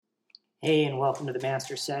Hey, and welcome to the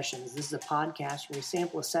Master Sessions. This is a podcast where we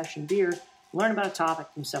sample a session beer, learn about a topic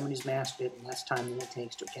from someone who's mastered it in less time than it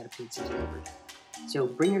takes to get a pizza delivered. So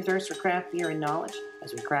bring your thirst for craft beer and knowledge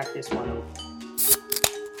as we crack this one open.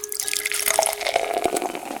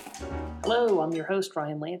 Hello, I'm your host,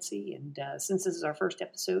 Ryan Lancey, and since this is our first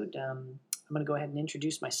episode, I'm going to go ahead and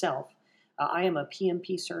introduce myself. I am a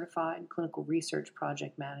PMP certified clinical research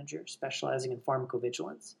project manager specializing in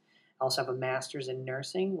pharmacovigilance. I also have a master's in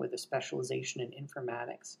nursing with a specialization in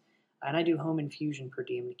informatics, and I do home infusion per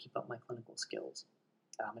diem to keep up my clinical skills.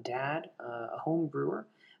 I'm a dad, a home brewer,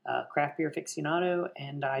 a craft beer aficionado,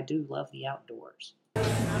 and I do love the outdoors.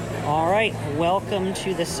 All right, welcome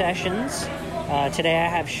to the sessions. Today I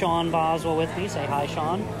have Sean Boswell with me. Say hi,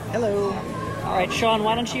 Sean. Hello. All right, Sean,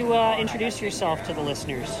 why don't you introduce yourself to the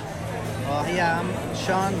listeners? I'm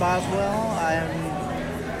Sean Boswell.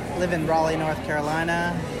 I live in Raleigh, North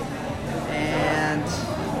Carolina, and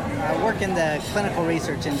I work in the clinical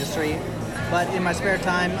research industry, but in my spare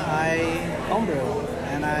time I homebrew,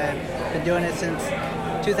 and I've been doing it since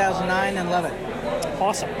 2009 and love it.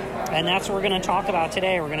 Awesome. And that's what we're going to talk about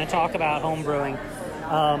today. We're going to talk about homebrewing.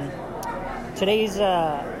 Today's,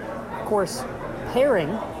 of course, pairing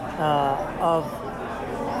of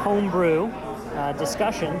homebrew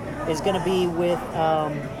discussion is going to be with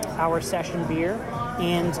our session beer.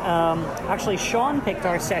 And actually, Sean picked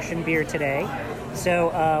our session beer today. So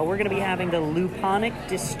we're going to be having the Luponic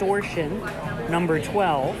Distortion number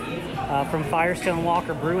 12 from Firestone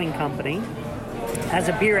Walker Brewing Company. Has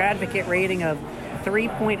a beer advocate rating of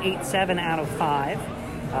 3.87 out of 5.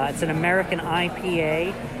 It's an American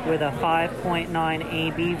IPA with a 5.9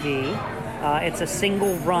 ABV. It's a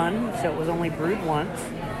single run, so it was only brewed once.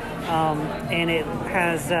 And it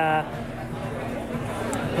has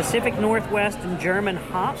Pacific Northwest and German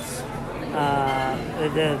hops.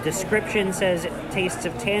 The description says it tastes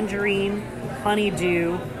of tangerine,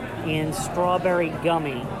 honeydew, and strawberry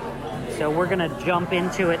gummy. So we're going to jump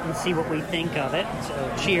into it and see what we think of it.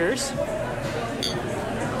 So cheers.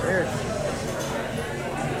 Cheers.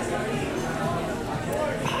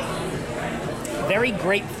 Very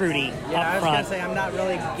grapefruity up front. I was going to say I'm not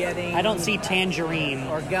really getting... I don't see tangerine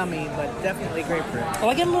or gummy, but definitely grapefruit. Oh,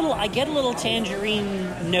 I get a little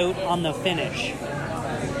tangerine note on the finish.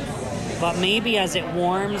 But maybe as it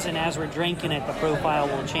warms and as we're drinking it, the profile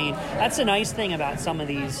will change. That's a nice thing about some of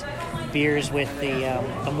these beers with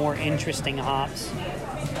the more interesting hops,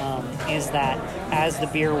 is that as the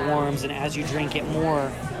beer warms and as you drink it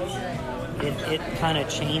more, it kind of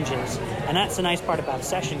changes. And that's the nice part about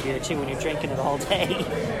session beer, too, when you're drinking it all day.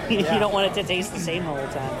 You don't want it to taste the same the whole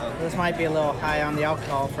time. This might be a little high on the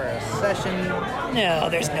alcohol for a session. No,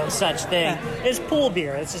 there's no such thing. It's pool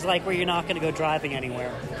beer. This is like where you're not going to go driving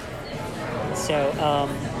anywhere. So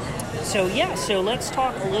let's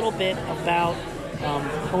talk a little bit about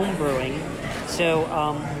home brewing. So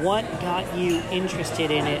what got you interested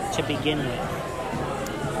in it to begin with?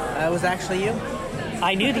 It was actually you.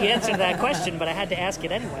 I knew the answer to that question, but I had to ask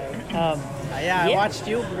it anyway. I watched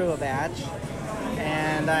you brew a batch,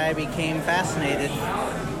 and I became fascinated.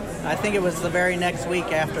 I think it was the very next week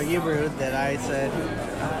after you brewed that I said,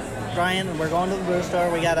 Brian, we're going to the brew store.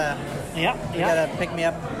 We gotta pick me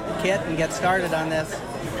up a kit and get started on this.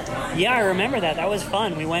 Yeah, I remember that. That was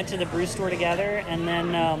fun. We went to the brew store together, and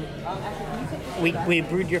then we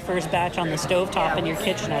brewed your first batch on the stovetop in your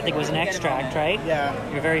kitchen. I think it was an extract, right? Yeah.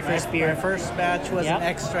 Your very first beer. My first batch was an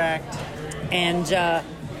extract. And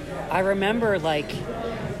I remember,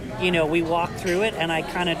 we walked through it, and I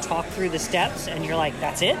kind of talked through the steps, and you're like,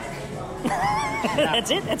 that's it?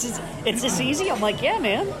 That's it? It's this easy? I'm like, yeah,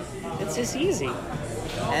 man. It's this easy.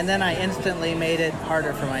 And then I instantly made it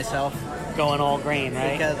harder for myself. Going all grain,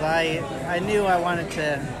 right? Because I knew I wanted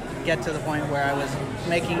to get to the point where I was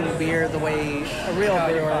making beer the way a real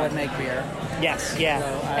brewer would make beer. Yes, yeah.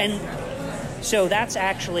 So that's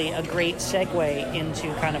actually a great segue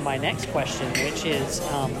into kind of my next question, which is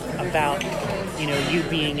about, you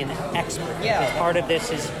being an expert. Yeah. Because part of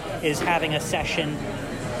this is having a session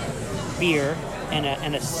beer and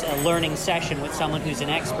a learning session with someone who's an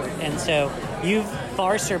expert. And so you've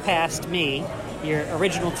far surpassed me, your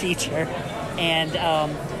original teacher, and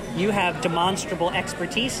you have demonstrable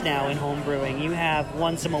expertise now in home brewing. You have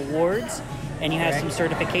won some awards, and you have some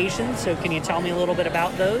certifications. So can you tell me a little bit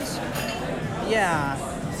about those? Yeah.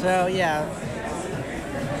 So,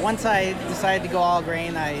 once I decided to go all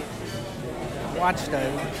grain, I watched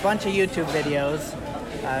a bunch of YouTube videos,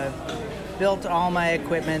 built all my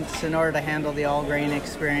equipment in order to handle the all grain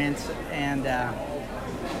experience, and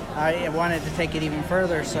I wanted to take it even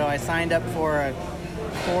further, so I signed up for a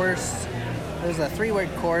course there's a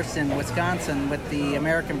 3-week course in Wisconsin with the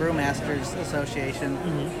American Brewmasters Association,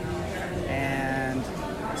 and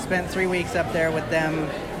spent 3 weeks up there with them.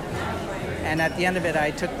 And at the end of it,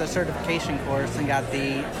 I took the certification course and got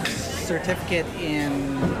the certificate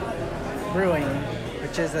in brewing,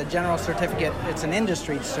 which is a general certificate. It's an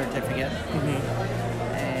industry certificate.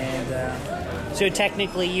 And so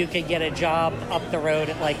technically, you could get a job up the road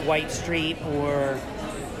at like White Street or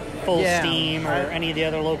Full Steam or any of the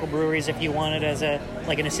other local breweries if you wanted as an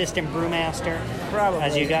assistant brewmaster. Probably.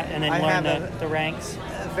 As you got, and then learn the ranks.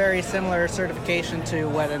 A very similar certification to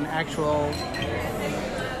what an actual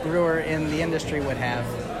brewer in the industry would have.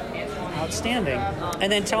 Outstanding.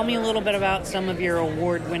 And then tell me a little bit about some of your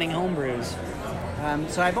award-winning homebrews.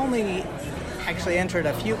 So I've only actually entered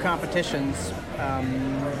a few competitions,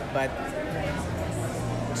 but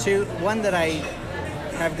one that I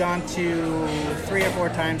have gone to 3 or 4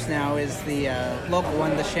 times now is the local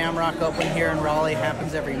one, the Shamrock Open here in Raleigh.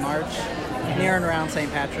 Happens every March, near and around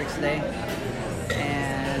St. Patrick's Day.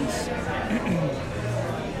 And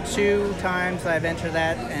 2 times I've entered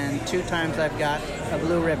that, and 2 times I've got a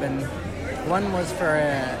blue ribbon. One was for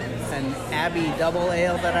an Abbey double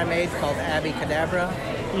ale that I made called Abbey Cadabra.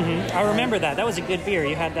 I remember that. That was a good beer.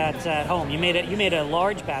 You had that at home. You made a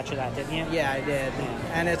large batch of that, didn't you? Yeah, I did.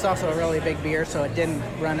 And it's also a really big beer, so it didn't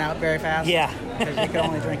run out very fast. Yeah. Because you could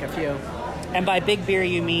only drink a few. And by big beer,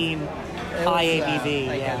 you mean high ABV.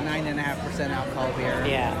 Like a 9.5% alcohol beer.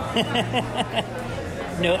 Yeah.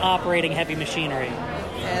 No operating heavy machinery.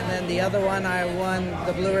 And then the other one I won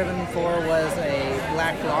the blue ribbon for was a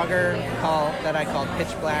black lager that I called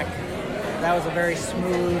Pitch Black. That was a very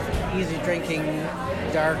smooth, easy drinking,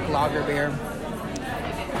 dark lager beer.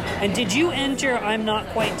 And did you enter I'm Not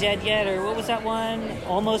Quite Dead Yet, or what was that one?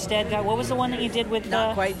 Almost Dead Guy? What was the one that you did with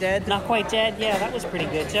Not Quite Dead? Not Quite Dead, yeah, that was pretty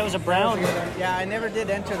good. So that was a brown. Yeah, I never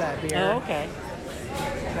did enter that beer. Oh, okay.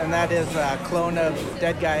 And that is a clone of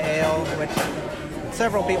Dead Guy Ale, which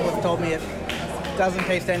several people have told me it doesn't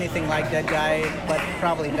taste anything like Dead Guy, but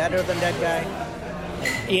probably better than Dead Guy.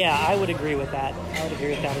 Yeah, I would agree with that. I would agree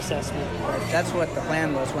with that assessment. That's what the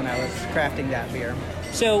plan was when I was crafting that beer.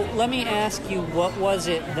 So let me ask you, what was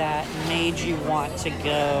it that made you want to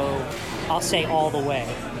go, I'll say, all the way?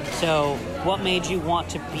 So what made you want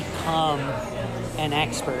to become an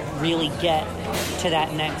expert, really get to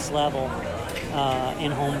that next level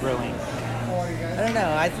in home brewing? I don't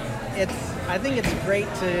know. I think it's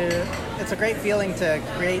a great feeling to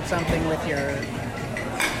create something with your,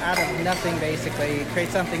 out of nothing basically, create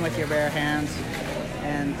something with your bare hands,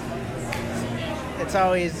 and it's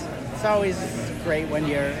always great when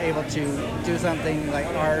you're able to do something like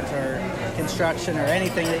art or construction or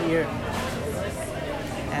anything that you're,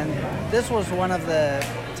 and this was one of the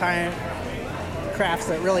crafts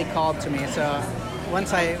that really called to me. So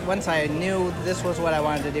once I knew this was what I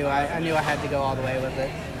wanted to do, I knew I had to go all the way with it.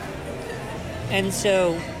 And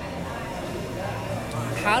so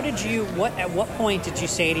at what point did you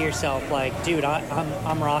say to yourself, like, dude,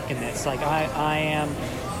 I'm rocking this, like I am,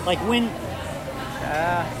 like when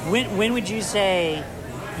would you say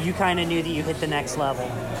you kind of knew that you hit the next level?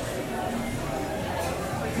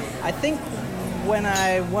 I think when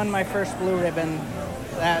I won my first blue ribbon,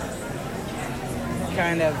 that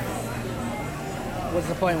kind of was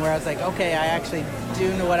the point where I was like, okay, I actually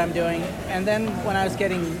do know what I'm doing. And then when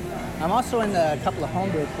I'm also in a couple of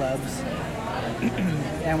homebrew clubs,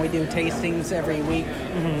 and we do tastings every week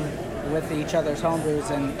with each other's homebrews,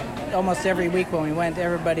 and almost every week when we went,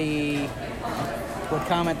 everybody would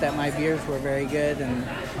comment that my beers were very good,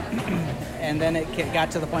 and then it got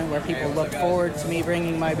to the point where people looked forward to me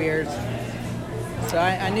bringing my beers. So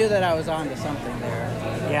I knew that I was on to something there.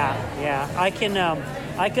 Yeah. I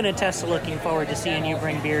can attest to looking forward to seeing you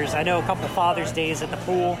bring beers. I know a couple Father's Days at the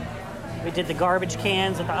pool. We did the garbage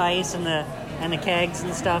cans with the ice and the kegs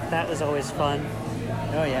and stuff. That was always fun.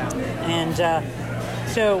 Oh yeah. And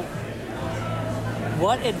so,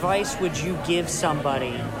 what advice would you give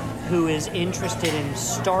somebody who is interested in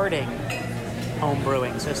starting home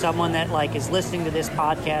brewing? So someone that is listening to this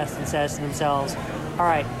podcast and says to themselves, all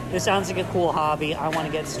right, this sounds like a cool hobby, I want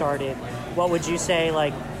to get started. What would you say,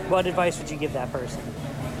 what advice would you give that person?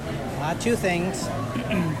 2 things.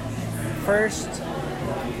 First,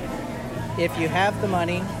 if you have the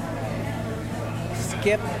money,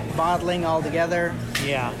 skip bottling altogether.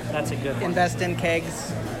 Yeah, that's a good one. Invest in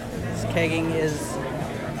kegs. Kegging is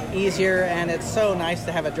easier, and it's so nice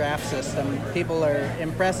to have a draft system. People are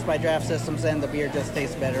impressed by draft systems, and the beer just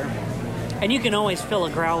tastes better. And you can always fill a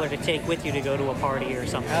growler to take with you to go to a party or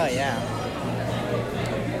something. Oh, yeah.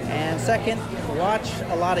 And second, watch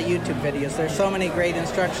a lot of YouTube videos. There's so many great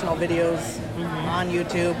instructional videos on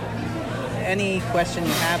YouTube, any question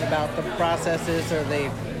you have about the processes or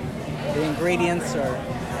the ingredients or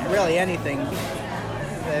really anything,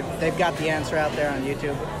 they've got the answer out there on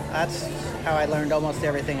YouTube. That's how I learned almost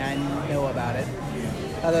everything I know about it,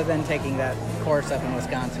 other than taking that course up in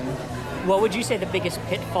Wisconsin. What would you say the biggest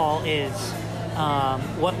pitfall is?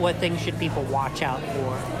 What things should people watch out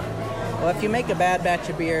for? Well, if you make a bad batch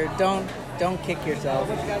of beer, don't kick yourself.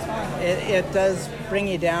 It does bring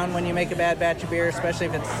you down when you make a bad batch of beer, especially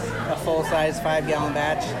if it's a full-size 5-gallon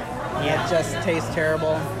batch. Yeah. It just tastes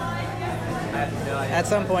terrible. At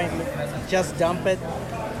some point, just dump it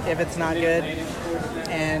if it's not good,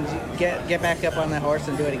 and get back up on the horse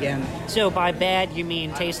and do it again. So by bad, you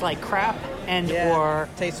mean tastes like crap, or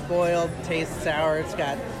tastes spoiled, tastes sour. It's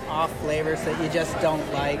got off flavors that you just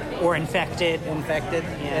don't like, or infected.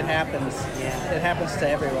 Yeah. It happens. Yeah. It happens to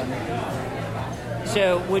everyone.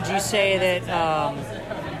 So would you say that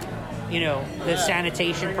the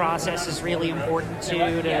sanitation process is really important too?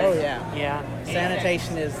 Oh yeah. Yeah.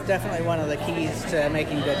 Sanitation is definitely one of the keys to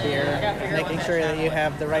making good beer. Making sure that you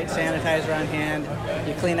have the right sanitizer on hand,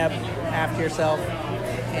 you clean up after yourself,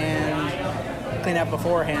 and clean up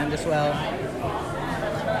beforehand as well.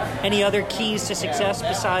 Any other keys to success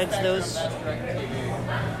besides those?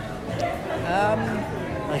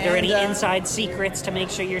 Are there any inside secrets to make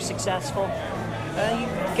sure you're successful?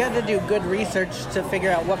 You got to do good research to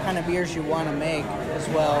figure out what kind of beers you want to make as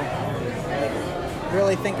well. Like,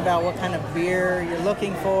 really think about what kind of beer you're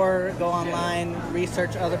looking for. Go online,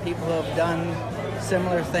 research other people who have done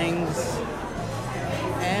similar things.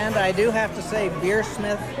 And I do have to say,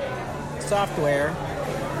 Beersmith software,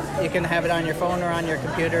 you can have it on your phone or on your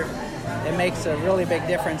computer. It makes a really big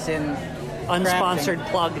difference in unsponsored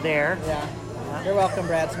crafting. Plug there. Yeah. You're welcome,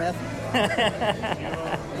 Brad Smith.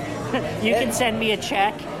 You can send me a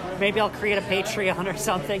check. Maybe I'll create a Patreon or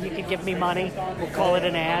something. You can give me money. We'll call it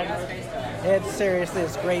an ad. It's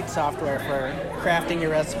great software for crafting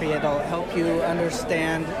your recipe. It'll help you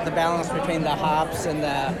understand the balance between the hops and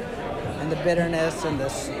the bitterness and the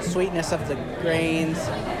sweetness of the grains,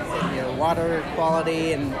 and your water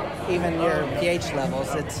quality, and even your pH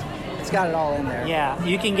levels. It's got it all in there. Yeah,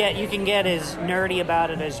 you can get as nerdy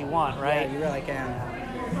about it as you want, right? Yeah, you really can.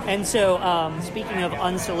 And so, speaking of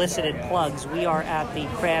unsolicited plugs, we are at the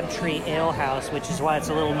Crabtree Ale House, which is why it's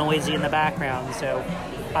a little noisy in the background. So,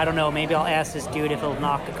 I don't know, maybe I'll ask this dude if he'll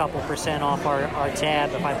knock a couple % off our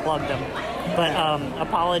tab if I plug them. But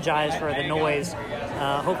apologize for the noise.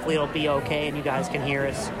 Hopefully it'll be okay and you guys can hear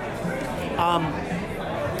us.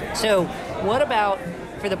 So, what about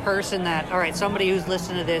for the person that, all right, somebody who's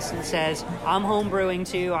listening to this and says, I'm home brewing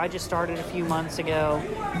too, I just started a few months ago.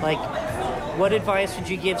 Like, what advice would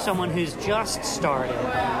you give someone who's just started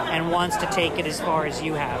and wants to take it as far as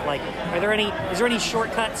you have? Like, is there any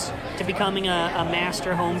shortcuts to becoming a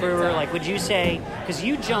master home brewer? Like, would you say, because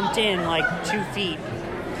you jumped in like 2 feet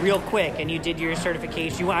real quick and you did your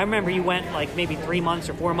certification. I remember you went like maybe 3 months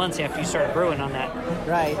or 4 months after you started brewing on that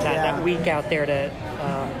that week out there to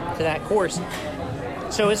that course.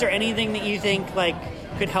 So is there anything that you think like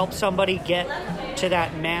could help somebody get to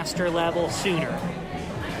that master level sooner?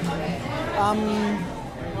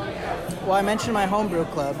 Well, I mentioned my homebrew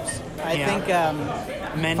clubs. I think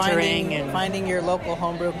mentoring finding your local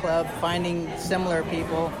homebrew club, finding similar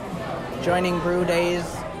people, joining brew days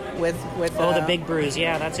with the big brews.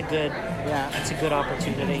 Yeah, that's a good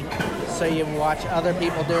opportunity. So you watch other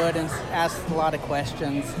people do it and ask a lot of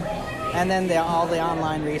questions, and then all the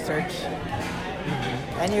online research.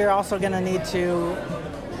 And you're also going to need to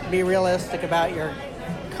be realistic about your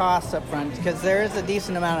costs up front, because there is a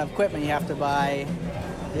decent amount of equipment you have to buy.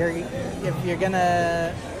 Especially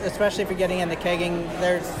if you're getting into kegging,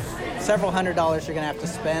 there's several $100s you're going to have to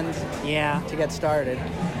spend to get started.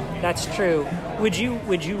 That's true. Would you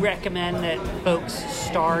recommend that folks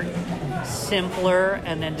start simpler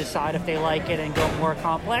and then decide if they like it and go more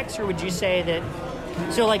complex, or would you say that,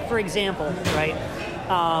 so like for example, right,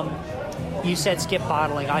 you said skip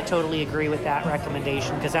bottling. I totally agree with that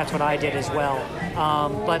recommendation because that's what I did as well.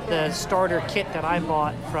 But the starter kit that I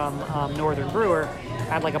bought from Northern Brewer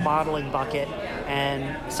had like a bottling bucket,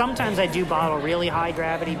 and sometimes I do bottle really high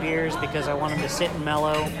gravity beers because I want them to sit and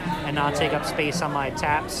mellow and not take up space on my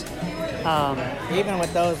taps. Even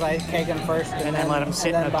with those, I keg them first and then let them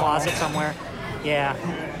sit in a closet somewhere. Yeah.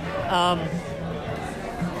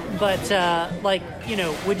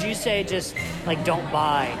 Would you say just like don't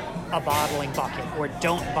buy a bottling bucket, or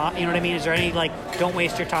don't buy, you know what I mean? Is there any like don't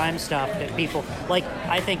waste your time stuff that people like?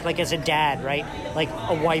 I think like as a dad, right? Like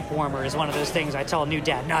a wipe warmer is one of those things I tell a new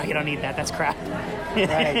dad, no, you don't need that. That's crap.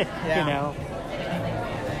 Right. Yeah.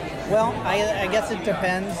 Well, I guess it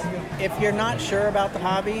depends. If you're not sure about the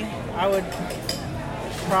hobby, I would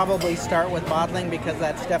probably start with bottling because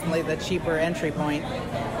that's definitely the cheaper entry point.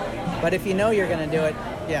 But if you know you're going to do it,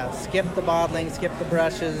 yeah, skip the bottling, skip the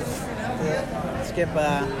brushes, skip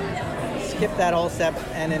that whole step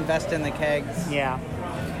and invest in the kegs. Yeah.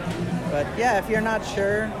 But yeah, if you're not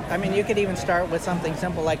sure, I mean, you could even start with something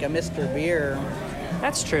simple like a Mr. Beer.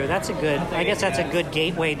 That's true. I guess that's a good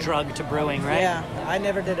gateway drug to brewing, right? Yeah, I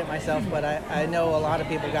never did it myself, but I know a lot of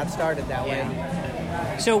people got started that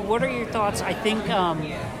way. So what are your thoughts? I think,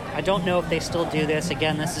 I don't know if they still do this.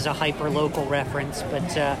 Again, this is a hyper-local reference,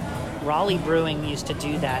 but Raleigh Brewing used to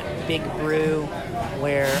do that big brew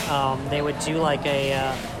where they would do like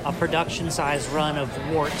a production-size run of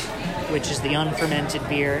wort, which is the unfermented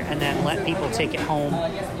beer, and then let people take it home,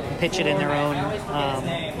 pitch it in their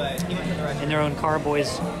own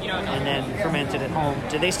carboys, and then ferment it at home.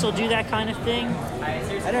 Do they still do that kind of thing?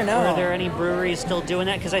 I don't know. Or are there any breweries still doing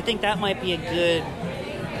that? Because I think that might be a good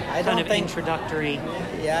introductory.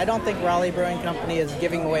 Yeah, I don't think Raleigh Brewing Company is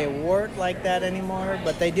giving away wort like that anymore,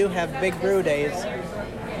 but they do have big brew days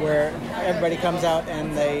where everybody comes out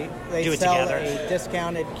and they sell together. A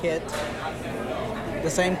discounted kit, the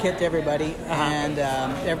same kit to everybody, and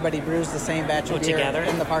everybody brews the same batch of beer together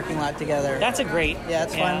in the parking lot together. That's a great. Yeah,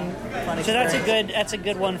 it's fun. So that's a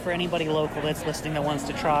good one for anybody local that's listening that wants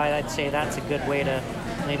to try. I'd say that's a good way to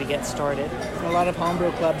maybe get started. A lot of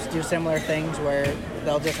homebrew clubs do similar things where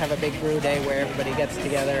they'll just have a big brew day where everybody gets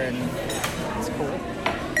together, and it's cool.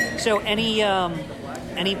 So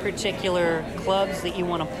any particular clubs that you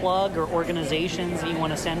want to plug or organizations that you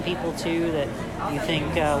want to send people to that you think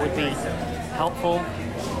would be helpful?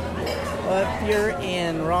 Well, if you're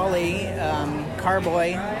in Raleigh,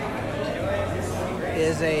 Carboy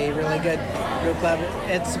is a really good brew club.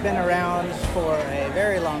 It's been around for a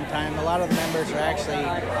very long time. A lot of the members are actually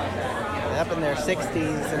up in their 60s,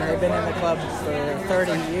 and they've been in the club for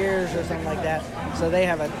 30 years or something like that. So they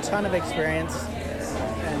have a ton of experience,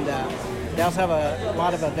 and they also have a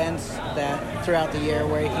lot of events that throughout the year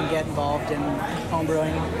where you can get involved in home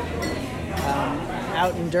brewing.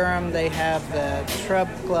 Out in Durham, they have the Shrub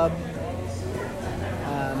Club.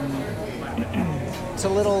 It's a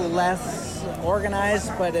little less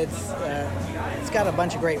organized, but it's got a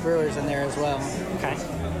bunch of great brewers in there as well. Okay.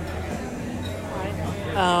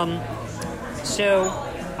 So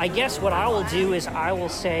I guess what I will do is I will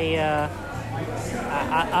say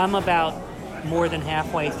I'm about more than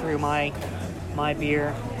halfway through my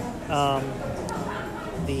beer.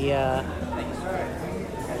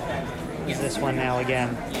 Who's this one now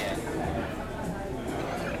again?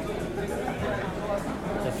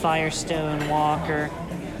 The Firestone Walker.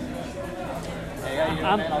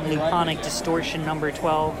 I'm Luponic Distortion number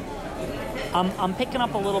 12. I'm picking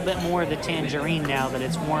up a little bit more of the tangerine now that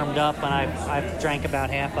it's warmed up, and I've drank about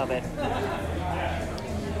half of it.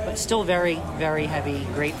 But still very, very heavy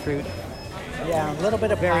grapefruit. Yeah, a little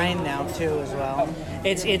bit of pine now too as well.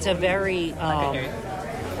 It's a very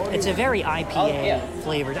IPA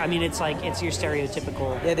flavored. I mean, it's your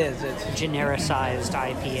stereotypical. It is. It's genericized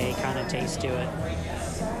IPA kind of taste to it.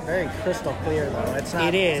 Very crystal clear though. It's not.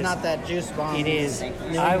 It is. It's not that juice bomb. It is.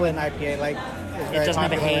 New England IPA like. It doesn't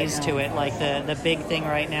have a haze to it. Like the big thing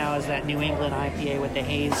right now is that New England IPA with the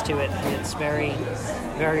haze to it. It's very,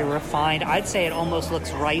 very refined. I'd say it almost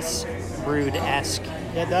looks rice brewed-esque.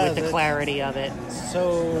 It does. With the clarity of it.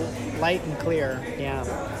 So light and clear. Yeah.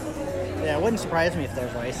 Yeah, it wouldn't surprise me if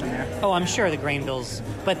there's rice in there. Oh, I'm sure the grain bills,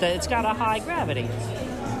 but it's got a high gravity.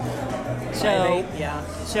 So, yeah.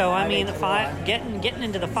 So I mean, getting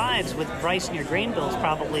into the fives with rice in your grain bill is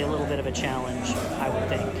probably a little bit of a challenge, I would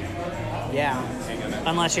think. Yeah.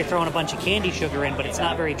 Unless you're throwing a bunch of candy sugar in, but it's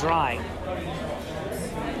not very dry.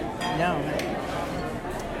 No.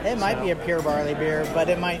 It might be a pure barley beer, but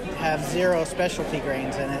it might have 0 specialty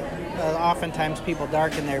grains in it. Oftentimes people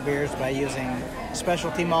darken their beers by using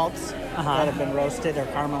specialty malts that have been roasted or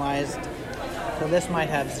caramelized. So this might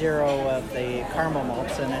have 0 of the caramel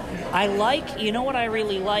malts in it. You know what I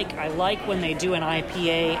really like? I like when they do an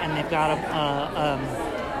IPA and they've got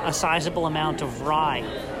a sizable amount of rye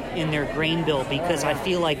in their grain bill, because I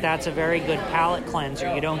feel like that's a very good palate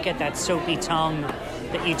cleanser. You don't get that soapy tongue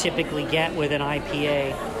that you typically get with an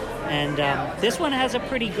IPA. And this one has a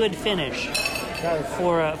pretty good finish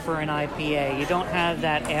for an IPA. You don't have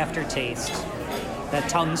that aftertaste, that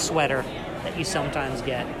tongue sweater that you sometimes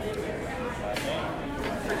get.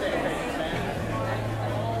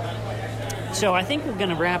 So I think we're going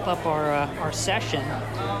to wrap up our session.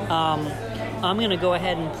 I'm going to go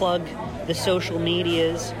ahead and plug the social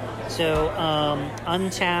medias. So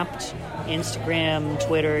Untapped Instagram,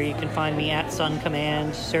 Twitter. You can find me at Sun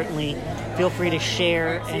Command. Certainly feel free to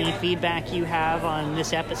share any feedback you have on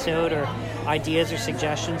this episode or ideas or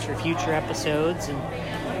suggestions for future episodes.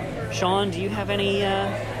 And Sean, do you have any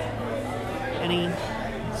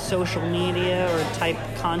social media or type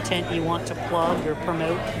content you want to plug or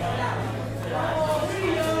promote?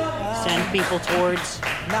 Send people towards?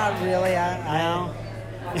 Not really. No?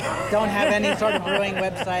 I don't have any sort of brewing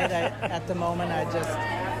website at the moment. I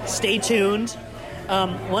just... Stay tuned.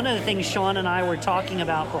 One of the things Sean and I were talking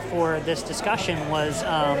about before this discussion was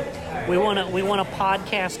we want to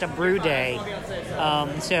podcast a brew day.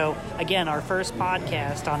 So again, our first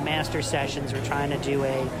podcast on Master Sessions, we're trying to do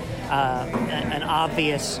an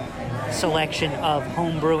obvious selection of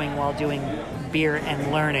home brewing while doing beer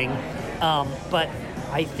and learning. But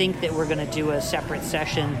I think that we're going to do a separate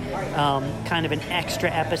session, kind of an extra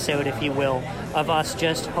episode, if you will, of us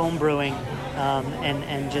just home brewing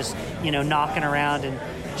and just, knocking around and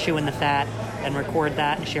chewing the fat, and record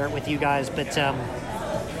that and share it with you guys. But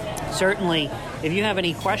certainly, if you have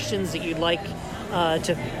any questions that you'd like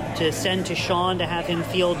to send to Sean to have him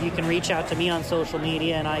field, you can reach out to me on social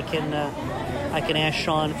media, and I can ask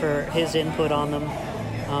Sean for his input on them.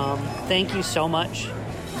 Thank you so much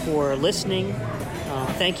for listening.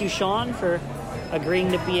 Thank you, Sean, for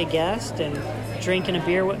agreeing to be a guest and drinking a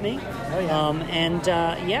beer with me. Oh,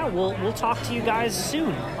 yeah. We'll talk to you guys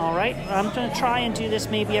soon. All right, I'm going to try and do this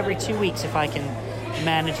maybe every 2 weeks if I can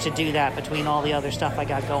manage to do that between all the other stuff I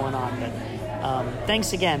got going on. But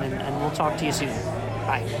thanks again, and we'll talk to you soon.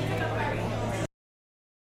 Bye.